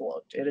have both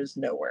looked. It is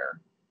nowhere.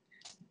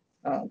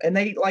 And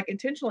they like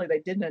intentionally they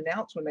didn't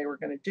announce when they were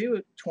going to do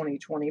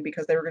 2020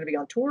 because they were going to be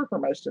on tour for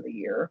most of the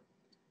year.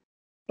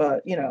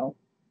 But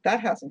that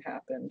hasn't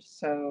happened.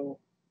 So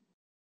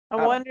I I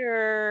don't.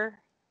 wonder.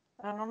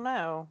 I don't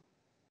know.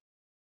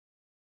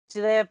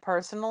 Do they have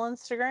personal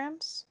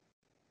Instagrams?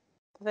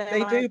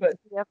 They do, but keep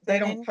you they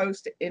don't updating?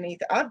 post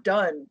anything. I've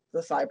done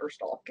the cyber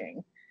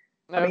stalking.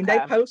 I mean, they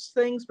Okay. post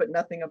things, but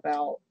nothing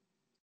about,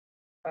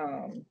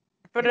 um,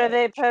 But are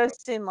they show.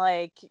 posting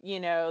like,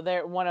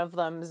 they're one of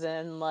them's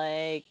in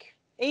like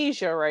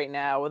Asia right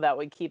now that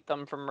would keep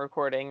them from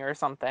recording or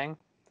something?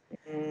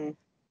 Mm,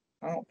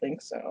 I don't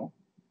think so.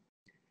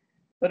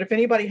 But if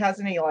anybody has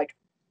any like,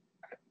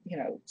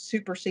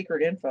 super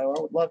secret info,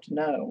 I would love to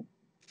know.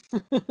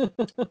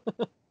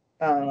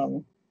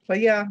 Um, but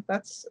yeah,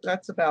 that's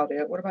about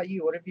it. What about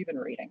you? What have you been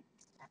reading?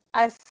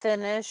 I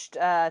finished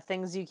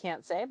Things You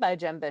Can't Say by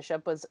Jen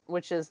Bishop,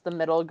 which is the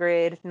middle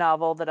grade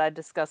novel that I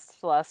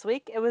discussed last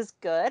week. It was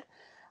good.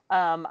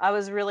 I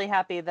was really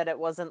happy that it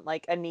wasn't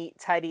like a neat,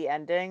 tidy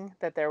ending,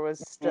 that there was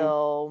Mm,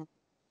 still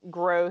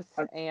growth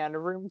I-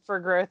 and room for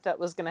growth that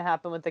was going to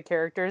happen with the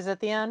characters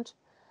at the end.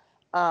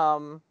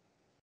 Um,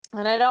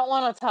 and I don't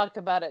want to talk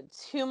about it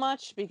too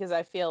much because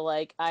I feel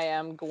like I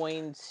am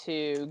going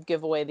to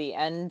give away the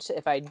end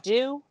if I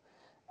do.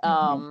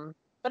 mhm.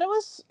 But it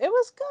was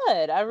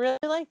good. I really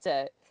liked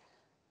it.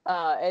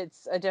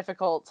 It's a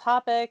difficult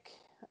topic,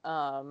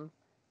 um,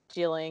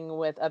 dealing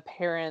with a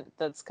parent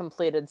that's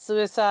completed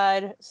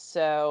suicide.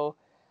 So,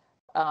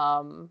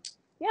 um,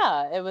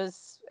 yeah, it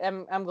was.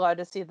 I'm glad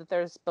to see that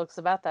there's books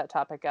about that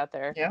topic out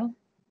there Yeah,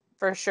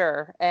 for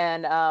sure.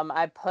 And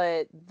I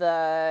put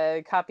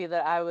the copy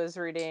that I was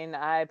reading.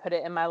 I put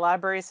it in my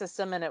library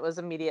system, and it was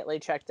immediately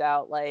checked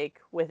out like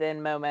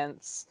within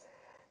moments.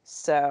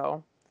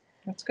 So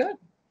that's good.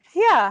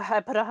 yeah, I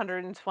put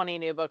 120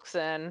 new books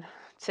in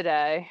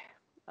today.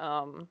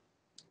 Um,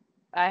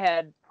 I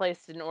had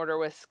placed an order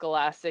with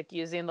Scholastic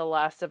using the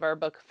last of our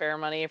book fair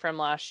money from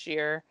last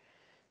year.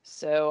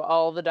 So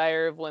all the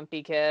Diary of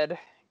Wimpy Kid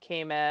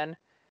came in.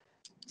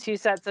 Two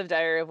sets of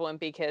Diary of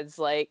Wimpy Kids,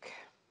 like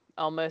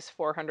almost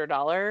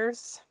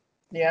 $400.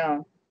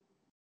 Yeah,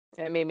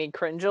 It made me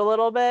cringe a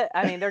little bit.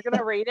 I mean, they're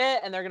gonna read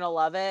it and they're gonna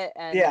love it,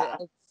 and yeah.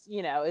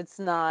 it's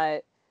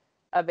not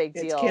a big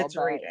It's deal, kids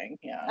but reading.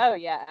 Yeah, oh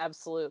yeah,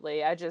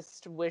 absolutely. I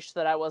just wish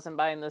that I wasn't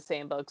buying the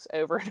same books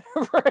over and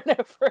over and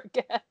over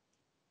again.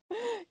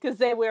 Because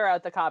they wear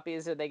out the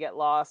copies or they get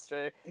lost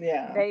or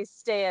yeah. they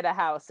stay at a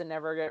house and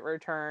never get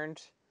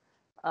returned.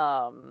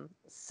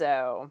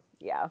 So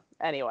yeah.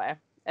 Anyway,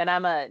 and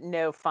I'm a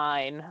no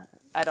fine.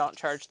 I don't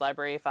charge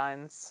library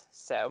fines.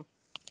 So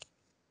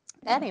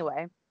Yeah.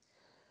 anyway,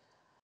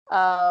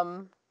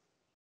 um,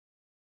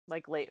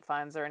 like late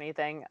fines or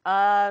anything.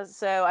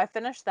 So I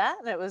finished that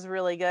and it was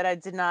really good. I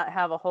did not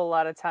have a whole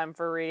lot of time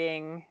for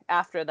reading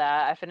after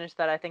that. I finished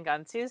that I think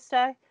on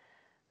Tuesday.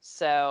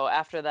 So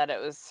after that,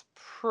 it was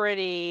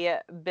pretty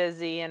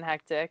busy and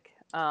hectic.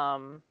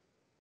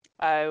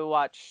 I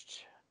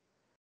watched,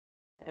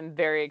 and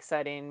very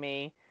exciting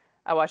me,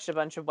 I watched a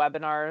bunch of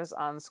webinars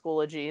on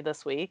Schoology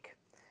this week.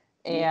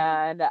 Mm.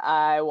 And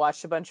I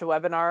watched a bunch of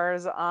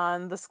webinars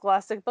on the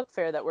Scholastic Book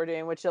Fair that we're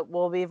doing, which it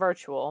will be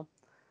virtual.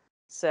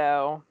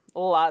 So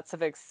lots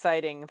of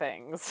exciting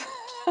things.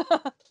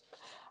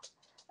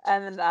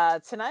 And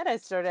tonight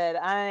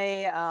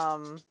I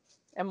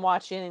am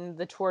watching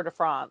the Tour de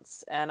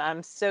France, and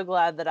I'm so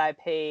glad that I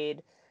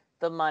paid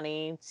the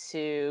money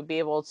to be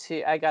able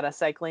to. I got a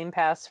cycling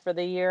pass for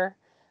the year,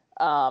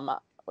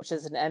 which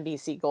is an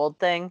NBC Gold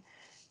thing,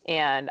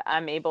 and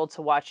I'm able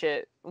to watch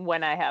it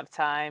when I have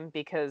time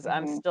because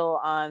I'm Mhm. still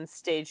on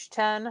stage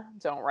 10.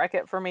 Don't wreck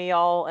it for me,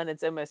 y'all, and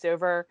it's almost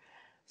over.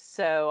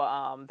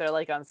 So they're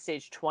like on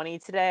stage 20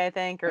 today, I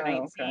think, or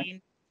Oh, okay.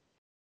 19.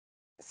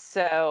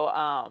 So,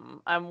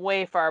 I'm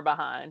way far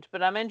behind,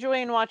 but I'm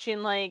enjoying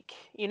watching like,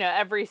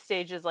 every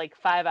stage is like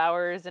 5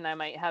 hours and I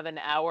might have an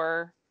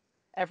hour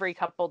every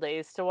couple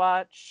days to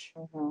watch.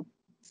 Mhm.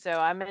 So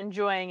I'm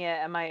enjoying it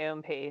at my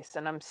own pace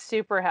and I'm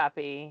super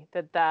happy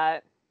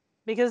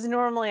because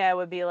normally I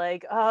would be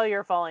like, oh,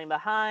 you're falling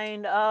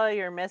behind. Oh,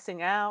 you're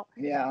missing out.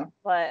 Yeah.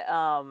 But,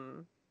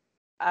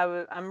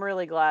 I'm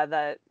really glad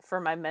that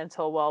for my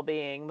mental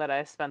well-being that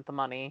I spent the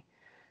money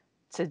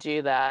to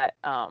do that,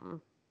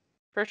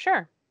 for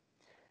sure.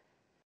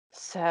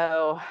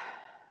 So,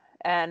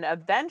 and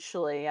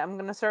eventually, I'm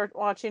going to start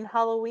watching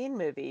Halloween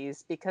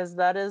movies because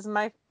that is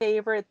my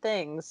favorite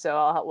thing. So,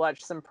 I'll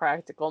watch some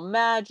Practical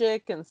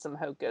Magic and some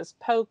Hocus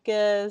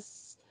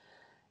Pocus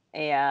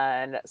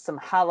and some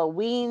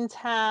Halloween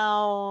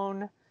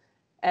Town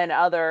and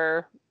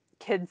other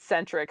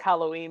kid-centric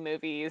Halloween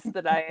movies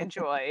that I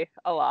enjoy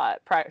a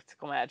lot.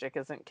 Practical Magic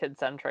isn't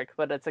kid-centric,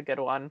 but it's a good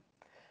one.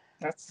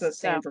 That's the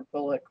So, Sandra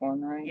Bullock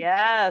one, right?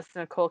 yes,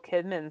 Nicole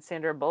Kidman,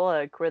 Sandra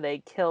Bullock, where they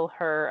kill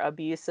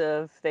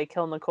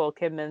Nicole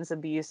Kidman's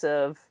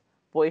abusive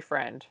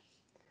boyfriend.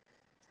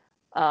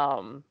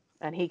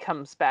 And he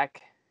comes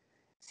back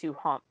to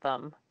haunt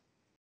them.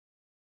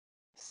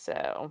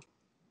 So,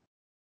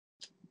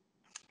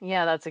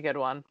 yeah, that's a good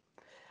one.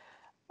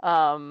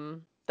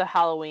 The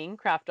Halloween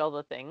Craft All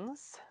the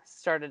Things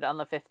started on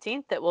the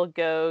 15th. It will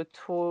go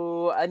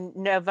to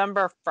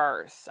November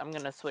 1st. I'm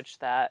going to switch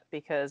that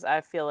because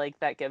I feel like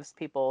that gives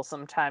people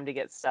some time to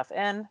get stuff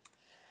in.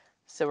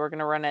 So we're going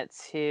to run it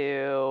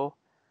to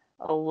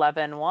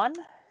 11/1.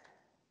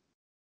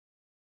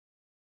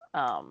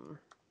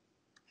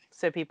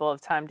 so people have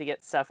time to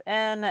get stuff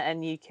in,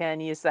 and you can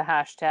use the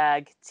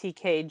hashtag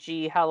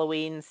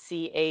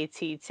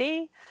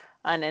TKGHalloweenCATT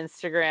on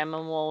Instagram,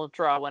 and we'll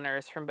draw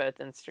winners from both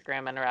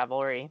Instagram and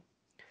Ravelry.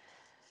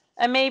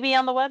 And maybe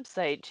on the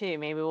website too.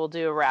 Maybe we'll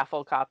do a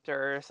raffle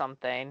copter or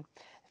something.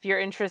 If you're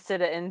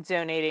interested in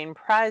donating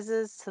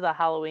prizes to the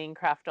Halloween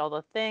Craft All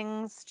the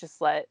Things, just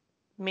let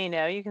me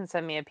know. You can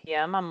send me a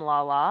PM. I'm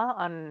Lala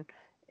on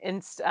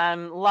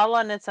I'm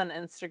Lala Knits on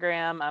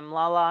Instagram. I'm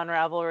Lala on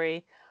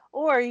Ravelry.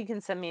 Or you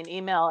can send me an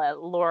email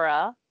at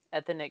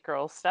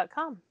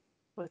laura@theknitgirls.com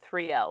with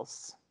 3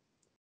 L's.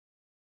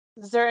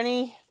 Is there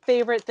any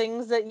favorite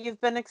things that you've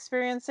been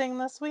experiencing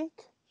this week?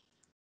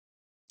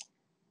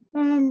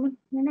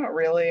 Not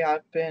really.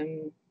 I've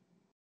been,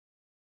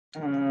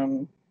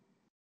 Kobe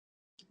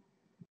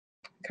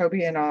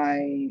and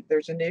I,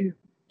 there's a new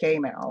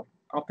game out.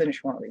 I'll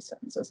finish one of these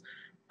sentences.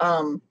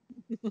 On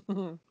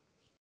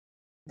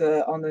the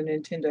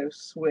Nintendo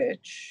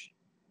Switch,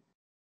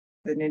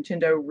 the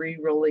Nintendo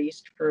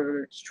re-released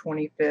for its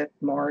 25th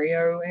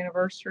Mario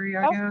anniversary,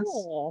 I guess.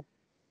 Cool.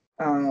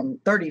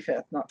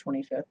 35th, not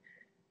 25th.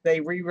 They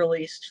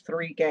re-released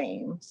 3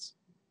 games.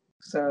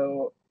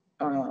 So,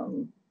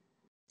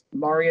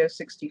 Mario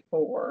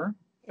 64.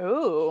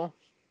 Ooh.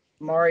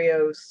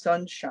 Mario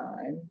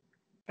Sunshine.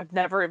 I've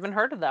never even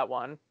heard of that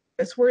one.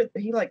 It's where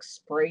he like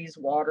sprays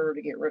water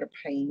to get rid of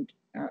paint.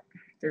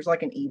 There's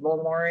like an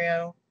evil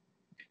Mario.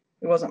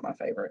 It wasn't my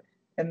favorite.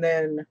 And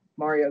then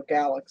Mario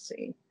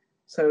Galaxy.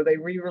 So they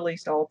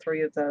re-released all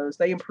 3 of those.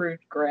 They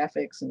improved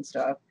graphics and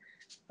stuff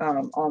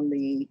on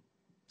the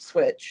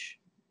Switch.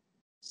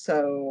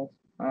 So,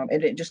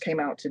 and it just came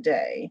out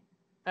today.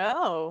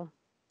 Oh.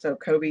 So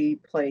Kobe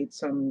played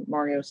some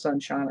Mario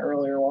Sunshine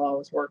earlier while I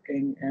was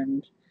working,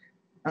 and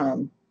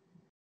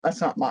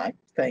that's not my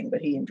thing,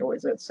 but he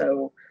enjoys it.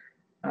 So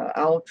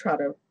I'll try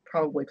to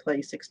probably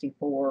play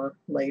 64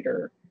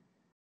 later.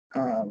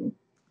 And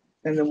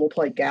then we'll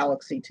play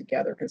Galaxy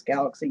together, because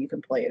Galaxy, you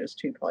can play it as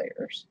 2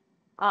 players.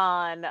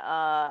 On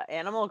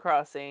Animal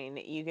Crossing,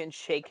 you can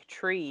shake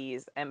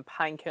trees and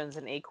pine cones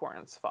and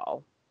acorns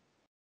fall.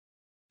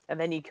 And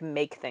then you can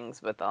make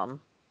things with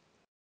them.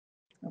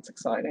 That's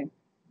exciting.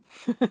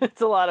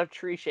 It's a lot of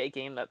tree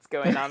shaking that's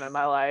going on in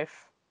my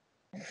life.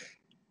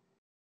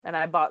 And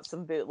I bought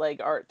some bootleg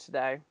art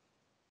today.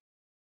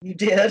 You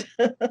did?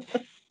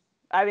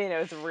 I mean, it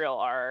was real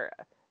art.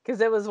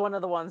 Because it was one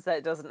of the ones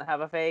that doesn't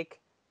have a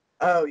fake.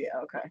 Oh, yeah,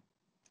 okay.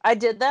 I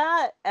did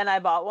that, and I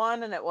bought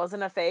one, and it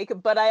wasn't a fake,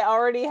 but I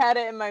already had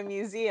it in my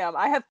museum.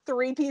 I have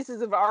 3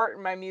 pieces of art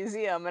in my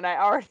museum, and I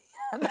already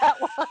had that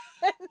one.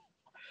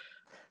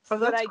 Oh,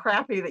 that's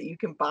crappy that you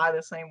can buy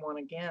the same one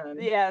again.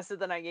 Yeah, so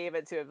then I gave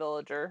it to a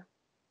villager,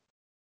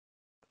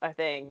 I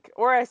think.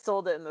 Or I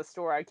sold it in the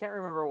store. I can't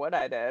remember what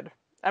I did.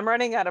 I'm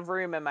running out of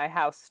room in my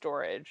house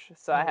storage,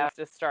 so I have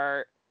to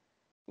start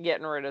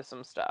getting rid of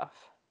some stuff.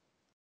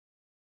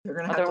 You're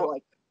going to have to,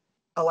 like,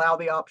 allow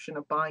the option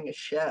of buying a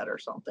shed or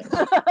something.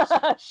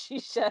 She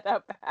shed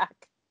out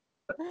back.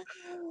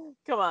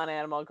 Come on,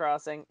 Animal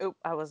Crossing. Oop,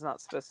 I was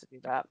not supposed to do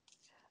that.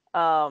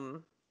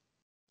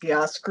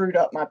 Yeah, I screwed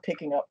up my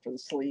picking up for the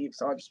sleeve,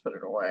 so I just put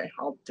it away.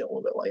 I'll deal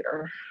with it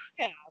later.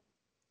 Yeah.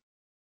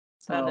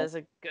 That is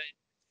a good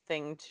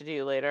thing to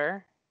do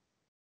later.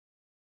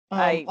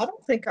 I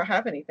don't think I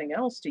have anything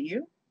else. Do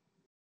you?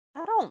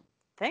 I don't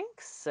think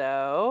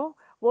so.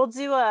 We'll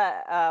do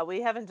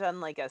we haven't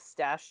done like a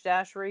stash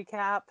dash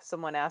recap.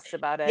 Someone asked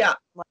about it. Yeah.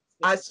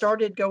 I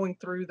started going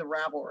through the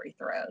Ravelry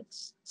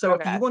threads. So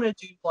if you want to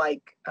do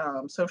like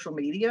social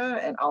media,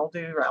 and I'll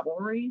do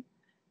Ravelry,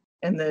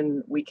 and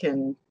then we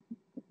can,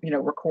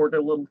 record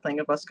a little thing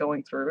of us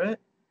going through it.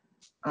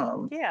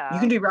 Yeah. You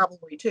can do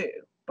Ravelry too.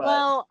 But...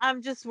 Well,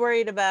 I'm just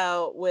worried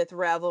about with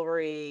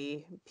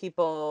Ravelry,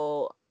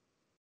 people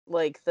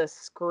like the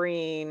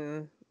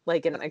screen,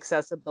 like an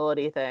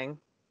accessibility thing.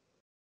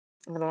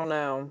 I don't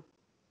know.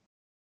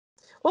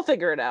 We'll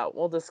figure it out.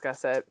 We'll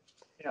discuss it.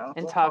 Yeah.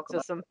 And talk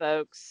to some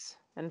folks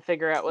and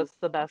figure out what's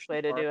the best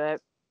way to do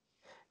it.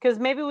 Because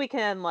maybe we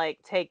can like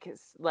take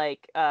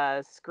like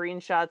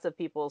screenshots of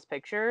people's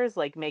pictures,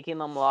 like making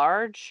them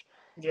large,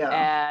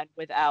 and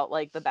without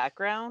like the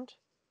background,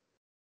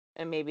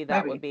 and maybe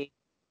that would be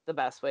the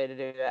best way to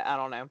do it. I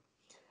don't know.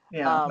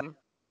 Yeah.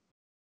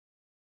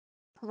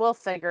 We'll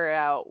figure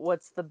out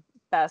what's the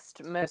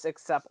best, most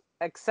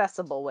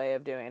accessible way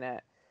of doing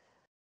it,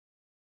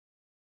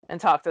 and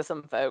talk to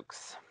some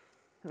folks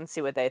and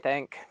see what they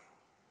think.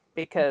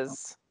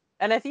 Because,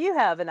 and if you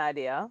have an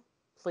idea,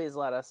 please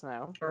let us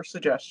know. Or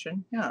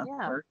suggestion, yeah.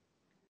 Or,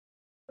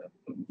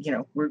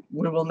 we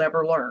will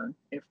never learn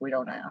if we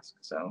don't ask.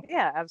 So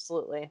yeah,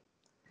 absolutely.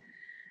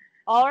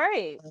 All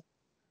right.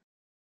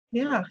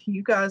 Yeah,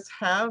 you guys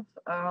have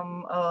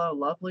a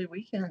lovely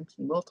weekend.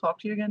 We'll talk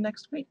to you again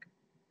next week.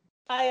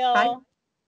 Bye, y'all. Bye.